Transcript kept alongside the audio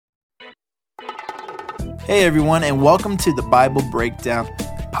Hey everyone, and welcome to the Bible Breakdown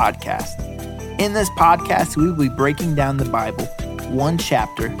Podcast. In this podcast, we will be breaking down the Bible one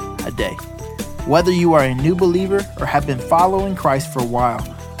chapter a day. Whether you are a new believer or have been following Christ for a while,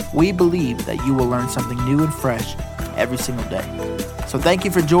 we believe that you will learn something new and fresh every single day. So thank you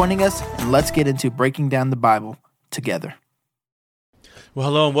for joining us, and let's get into breaking down the Bible together. Well,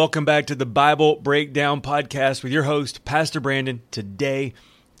 hello and welcome back to the Bible Breakdown Podcast with your host, Pastor Brandon. Today,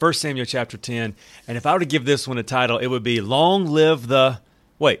 1 Samuel chapter 10. And if I were to give this one a title, it would be Long Live the...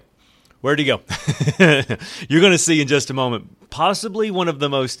 Wait, where'd he go? You're going to see in just a moment. Possibly one of the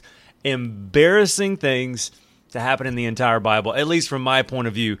most embarrassing things to happen in the entire Bible, at least from my point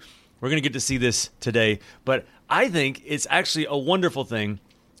of view. We're going to get to see this today. But I think it's actually a wonderful thing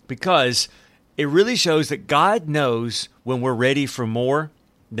because it really shows that God knows when we're ready for more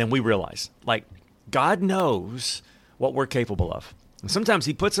than we realize. Like, God knows what we're capable of. And sometimes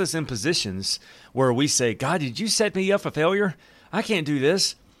he puts us in positions where we say, God, did you set me up for failure? I can't do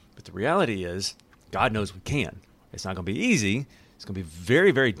this. But the reality is, God knows we can. It's not going to be easy. It's going to be very,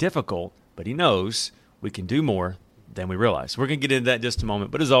 very difficult. But he knows we can do more than we realize. We're going to get into that in just a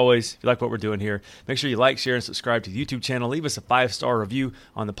moment. But as always, if you like what we're doing here, make sure you like, share, and subscribe to the YouTube channel. Leave us a 5-star review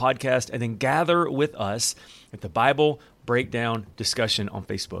on the podcast. And then gather with us at the Bible Breakdown discussion on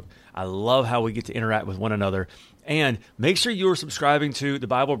Facebook. I love how we get to interact with one another. And make sure you are subscribing to the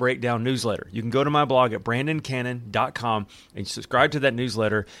Bible Breakdown newsletter. You can go to my blog at brandoncannon.com and subscribe to that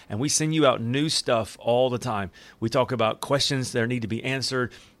newsletter, and we send you out new stuff all the time. We talk about questions that need to be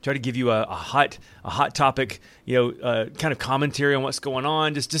answered, try to give you a hot topic, kind of commentary on what's going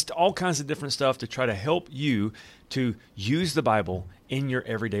on, just all kinds of different stuff to try to help you to use the Bible in your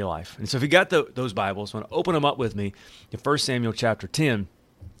everyday life. And so if you got those Bibles, I want to open them up with me in 1 Samuel chapter 10.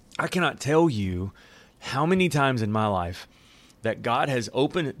 I cannot tell you how many times in my life that God has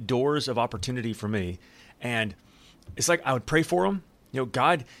opened doors of opportunity for me. And it's like I would pray for them.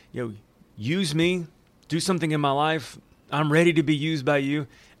 God, use me, do something in my life. I'm ready to be used by you.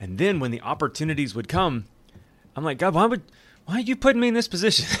 And then when the opportunities would come, I'm like, God, why are you putting me in this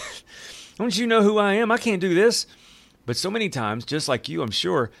position? Don't you know who I am? I can't do this. But so many times, just like you, I'm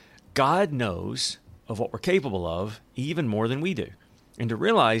sure, God knows of what we're capable of even more than we do. And to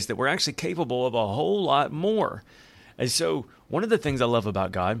realize that we're actually capable of a whole lot more. And so one of the things I love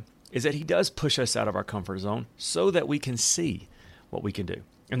about God is that he does push us out of our comfort zone so that we can see what we can do.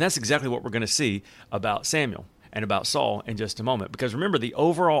 And that's exactly what we're going to see about Samuel and about Saul in just a moment. Because remember, the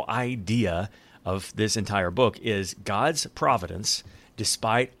overall idea of this entire book is God's providence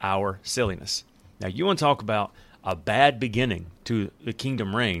despite our silliness. Now, you want to talk about a bad beginning to the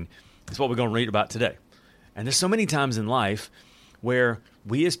kingdom reign. That's what we're going to read about today. And there's so many times in life where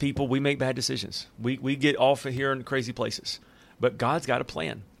we as people, we make bad decisions. We get off of here in crazy places. But God's got a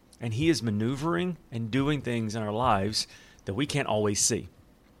plan. And he is maneuvering and doing things in our lives that we can't always see.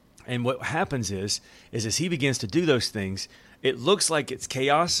 And what happens is as he begins to do those things, it looks like it's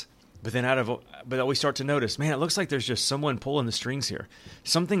chaos, but then we start to notice, man, it looks like there's just someone pulling the strings here.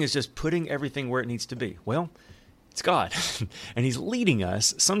 Something is just putting everything where it needs to be. Well, it's God. And he's leading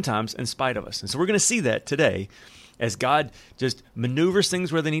us sometimes in spite of us. And so we're going to see that today as God just maneuvers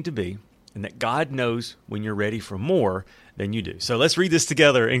things where they need to be, and that God knows when you're ready for more than you do. So let's read this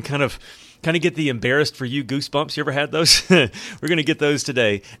together and kind of get the embarrassed for you goosebumps. You ever had those? We're going to get those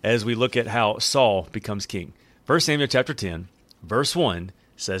today as we look at how Saul becomes king. 1 Samuel chapter 10, verse 1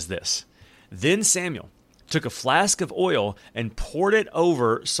 says this: Then Samuel took a flask of oil and poured it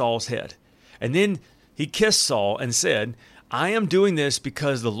over Saul's head. And then he kissed Saul and said, I am doing this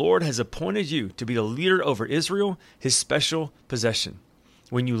because the Lord has appointed you to be the leader over Israel, his special possession.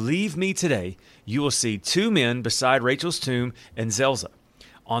 When you leave me today, you will see 2 men beside Rachel's tomb in Zelzah,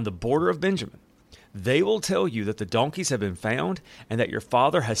 on the border of Benjamin. They will tell you that the donkeys have been found and that your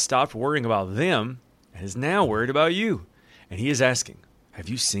father has stopped worrying about them and is now worried about you. And he is asking, have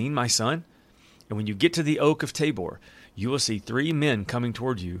you seen my son? And when you get to the oak of Tabor, you will see 3 men coming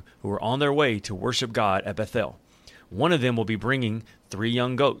toward you who are on their way to worship God at Bethel. One of them will be bringing 3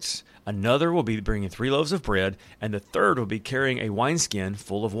 young goats. Another will be bringing 3 loaves of bread, and the third will be carrying a wineskin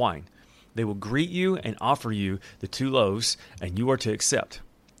full of wine. They will greet you and offer you the 2 loaves, and you are to accept.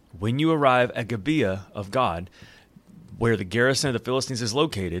 When you arrive at Gibeah of God, where the garrison of the Philistines is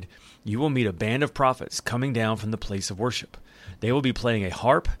located, you will meet a band of prophets coming down from the place of worship. They will be playing a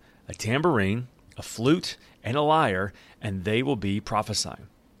harp, a tambourine, a flute, and a lyre, and they will be prophesying.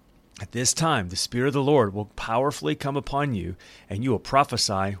 At this time, the Spirit of the Lord will powerfully come upon you, and you will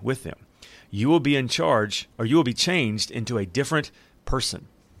prophesy with them. You will be in charge, or you will be changed into a different person.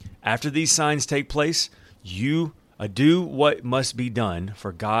 After these signs take place, you do what must be done,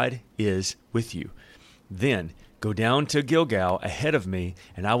 for God is with you. Then go down to Gilgal ahead of me,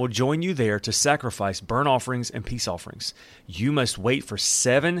 and I will join you there to sacrifice burnt offerings and peace offerings. You must wait for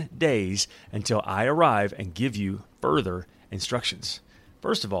 7 days until I arrive and give you further instructions."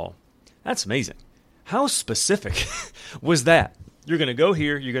 First of all, that's amazing. How specific was that? You're going to go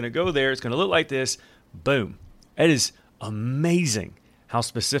here, you're going to go there, it's going to look like this, boom. It is amazing how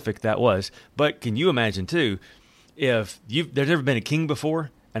specific that was. But can you imagine, too, if there's never been a king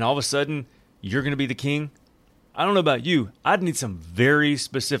before, and all of a sudden you're going to be the king? I don't know about you. I'd need some very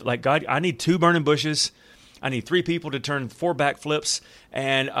specific, like, God, I need 2 burning bushes. I need 3 people to turn 4 backflips.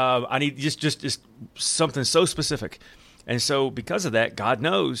 And I need just something so specific. And so because of that, God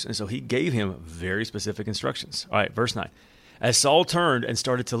knows. And so he gave him very specific instructions. All right, verse 9. As Saul turned and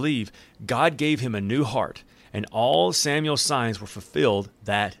started to leave, God gave him a new heart, and all Samuel's signs were fulfilled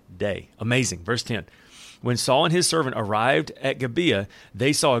that day. Amazing. Verse 10. When Saul and his servant arrived at Gibeah,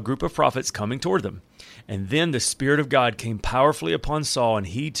 they saw a group of prophets coming toward them. And then the Spirit of God came powerfully upon Saul, and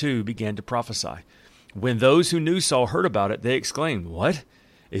he too began to prophesy. When those who knew Saul heard about it, they exclaimed, "What?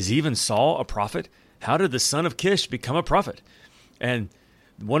 Is even Saul a prophet? How did the son of Kish become a prophet?" And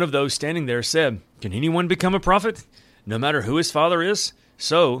one of those standing there said, "Can anyone become a prophet, no matter who his father is?"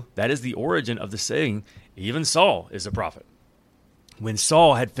 So that is the origin of the saying, "Even Saul is a prophet." When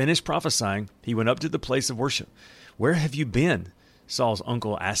Saul had finished prophesying, he went up to the place of worship. "Where have you been?" Saul's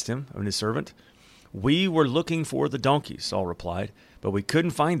uncle asked him of his servant. "We were looking for the donkeys," Saul replied, "but we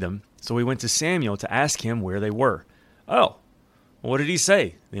couldn't find them, so we went to Samuel to ask him where they were." "Oh, what did he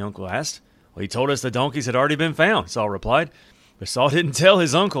say?" the uncle asked. "Well, he told us the donkeys had already been found," Saul replied. But Saul didn't tell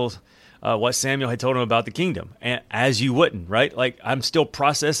his uncle what Samuel had told him about the kingdom. And as you wouldn't, right? Like, I'm still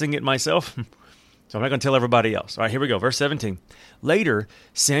processing it myself, so I'm not going to tell everybody else. All right, here we go. Verse 17. Later,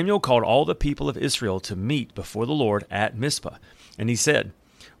 Samuel called all the people of Israel to meet before the Lord at Mizpah. And he said,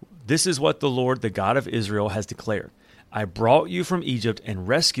 "This is what the Lord, the God of Israel, has declared. I brought you from Egypt and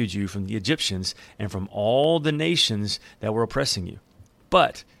rescued you from the Egyptians and from all the nations that were oppressing you.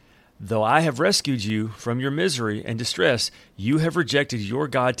 But though I have rescued you from your misery and distress, you have rejected your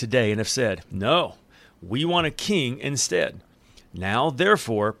God today and have said, 'No, we want a king instead.' Now,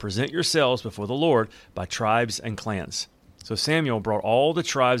 therefore, present yourselves before the Lord by tribes and clans." So Samuel brought all the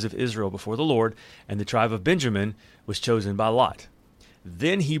tribes of Israel before the Lord, and the tribe of Benjamin was chosen by lot.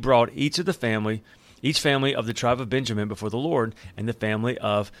 Then he brought each family of the tribe of Benjamin before the Lord, and the family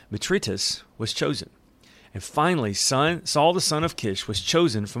of Mitretus was chosen. And finally, Saul the son of Kish was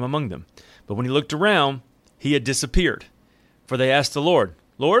chosen from among them. But when he looked around, he had disappeared. For they asked the Lord,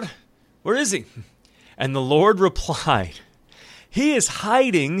 "Lord, where is he?" And the Lord replied, "He is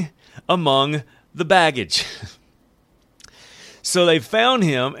hiding among the baggage." So they found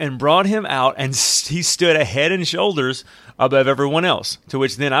him and brought him out, and he stood a head and shoulders above everyone else. To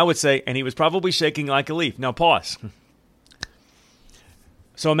which then I would say, and he was probably shaking like a leaf. Now pause.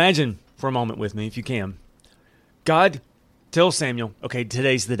 So imagine for a moment with me, if you can. God tells Samuel, okay,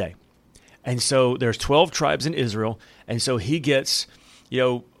 today's the day. And so there's 12 tribes in Israel. And so he gets,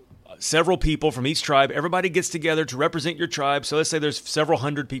 several people from each tribe. Everybody gets together to represent your tribe. So let's say there's several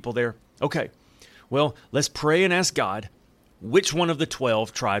hundred people there. Okay, well, let's pray and ask God which one of the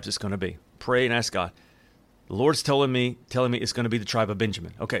 12 tribes it's going to be. Pray and ask God. The Lord's telling me it's going to be the tribe of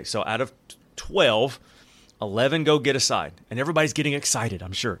Benjamin. Okay, so out of 12, 11 go get aside. And everybody's getting excited,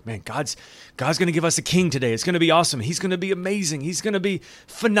 I'm sure. Man, God's going to give us a king today. It's going to be awesome. He's going to be amazing. He's going to be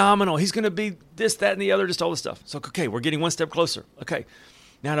phenomenal. He's going to be this, that, and the other, just all this stuff. So, okay, we're getting one step closer. Okay,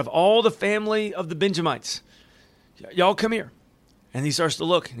 now out of all the family of the Benjamites, y'all come here. And he starts to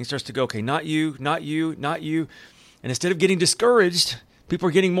look, and he starts to go, okay, not you, not you, not you. And instead of getting discouraged, people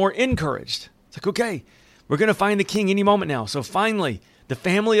are getting more encouraged. It's like, okay, we're going to find the king any moment now. So finally, the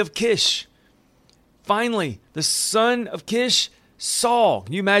family of Kish. Finally, the son of Kish, Saul.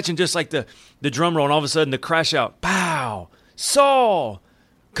 Can you imagine just like the drum roll and all of a sudden the crash out? Pow! Saul!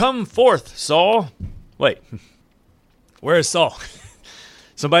 Come forth, Saul. Wait, where is Saul?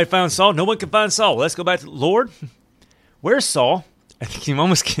 Somebody found Saul? No one can find Saul. Let's go back to the Lord. Where's Saul? I think you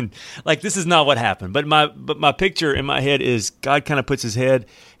almost can, like, this is not what happened. But my picture in my head is God kind of puts his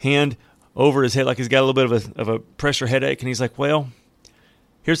hand over his head like he's got a little bit of a pressure headache. And he's like, well,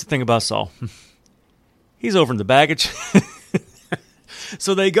 here's the thing about Saul. He's over in the baggage.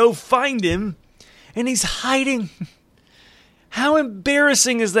 So they go find him, and he's hiding. How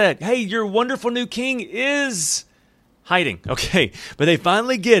embarrassing is that? Hey, your wonderful new king is hiding. Okay, but they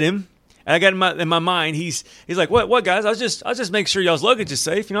finally get him. And I got in my mind, he's like, what guys? I'll just make sure y'all's luggage is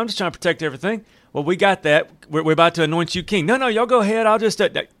safe. I'm just trying to protect everything. Well, we got that. We're about to anoint you king. No, y'all go ahead. I'll just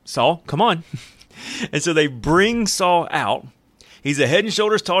Saul, come on. And so they bring Saul out. He's a head and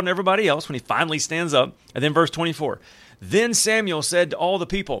shoulders taller than everybody else when he finally stands up. And then verse 24. Then Samuel said to all the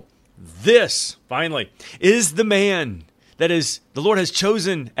people, this, finally, is the man that is the Lord has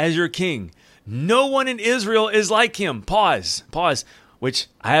chosen as your king. No one in Israel is like him. Pause, which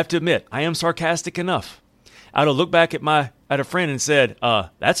I have to admit, I am sarcastic enough. I would look back at a friend and said,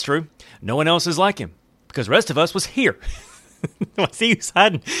 that's true. No one else is like him because the rest of us was here. He was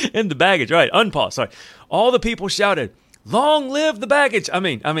hiding in the baggage, right? Unpause, sorry. All the people shouted, long live the baggage.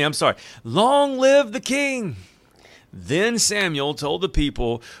 I'm sorry. Long live the king. Then Samuel told the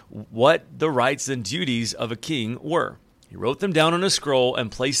people what the rights and duties of a king were. He wrote them down on a scroll and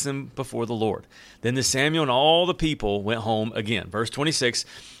placed them before the Lord. Then the Samuel and all the people went home again. Verse 26,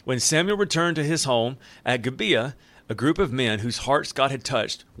 when Samuel returned to his home at Gibeah, a group of men whose hearts God had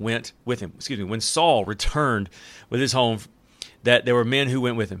touched went with him. When Saul returned with his home, that there were men who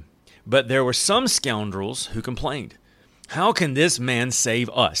went with him. But there were some scoundrels who complained, how can this man save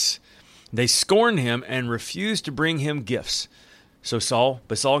us? They scorned him and refused to bring him gifts. But Saul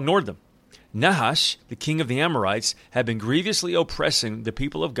ignored them. Nahash, the king of the Amorites, had been grievously oppressing the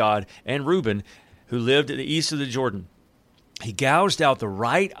people of God and Reuben, who lived at the east of the Jordan. He gouged out the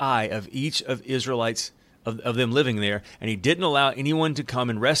right eye of each of Israelites, of them living there, and he didn't allow anyone to come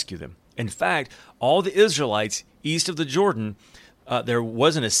and rescue them. In fact, all the Israelites east of the Jordan, there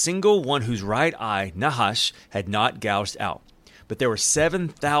wasn't a single one whose right eye Nahash had not gouged out. But there were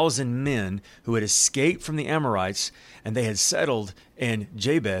 7,000 men who had escaped from the Amorites, and they had settled in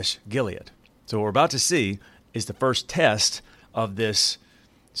Jabesh Gilead. So what we're about to see is the first test of this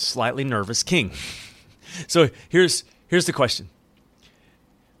slightly nervous king. So here's the question.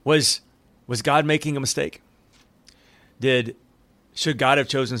 Was God making a mistake? Should God have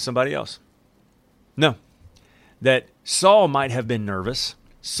chosen somebody else? No. That Saul might have been nervous.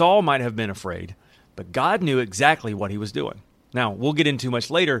 Saul might have been afraid. But God knew exactly what he was doing. Now, we'll get into much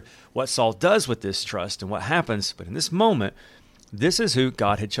later what Saul does with this trust and what happens. But in this moment, this is who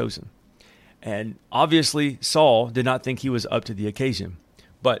God had chosen. And obviously, Saul did not think he was up to the occasion.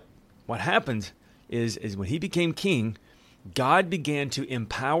 But what happened is when he became king, God began to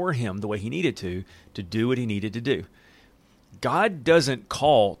empower him the way he needed to do what he needed to do. God doesn't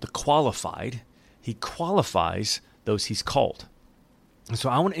call the qualified. He qualifies those he's called. And so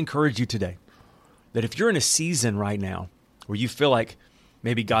I want to encourage you today that if you're in a season right now where you feel like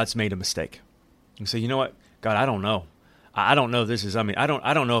maybe God's made a mistake, and say, you know what, God, I don't know. I don't know if this is, I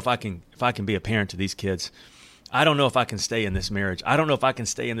don't know if I can be a parent to these kids. I don't know if I can stay in this marriage. I don't know if I can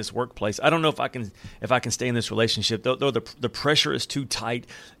stay in this workplace. I don't know if I can stay in this relationship. Though the pressure is too tight,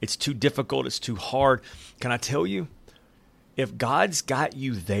 it's too difficult, it's too hard. Can I tell you, if God's got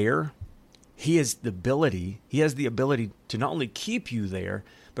you there, He has the ability to not only keep you there,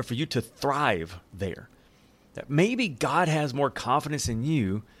 but for you to thrive there. That maybe God has more confidence in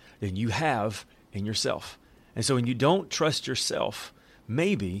you than you have in yourself. And so when you don't trust yourself,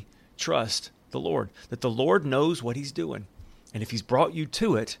 maybe trust the Lord. That the Lord knows what He's doing. And if He's brought you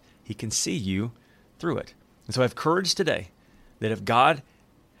to it, He can see you through it. And so I have courage today that if God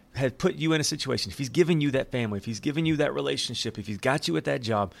had put you in a situation, if He's given you that family, if He's given you that relationship, if He's got you at that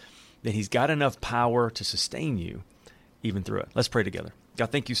job, then He's got enough power to sustain you even through it. Let's pray together. God,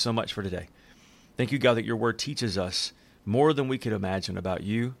 thank you so much for today. Thank you, God, that your word teaches us more than we could imagine about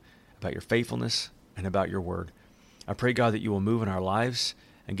you, about your faithfulness, and about your word. I pray, God, that you will move in our lives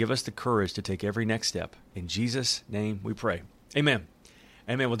and give us the courage to take every next step. In Jesus' name we pray. Amen.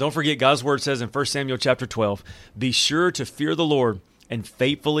 Amen. Well, don't forget, God's word says in 1 Samuel chapter 12, be sure to fear the Lord and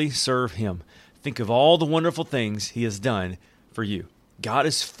faithfully serve Him. Think of all the wonderful things He has done for you. God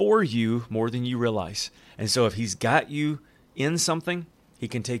is for you more than you realize. And so if He's got you in something, He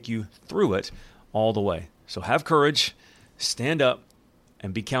can take you through it all the way. So have courage, stand up,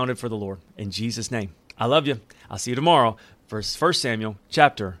 and be counted for the Lord. In Jesus' name. I love you. I'll see you tomorrow for 1 Samuel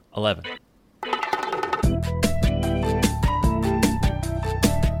chapter 11.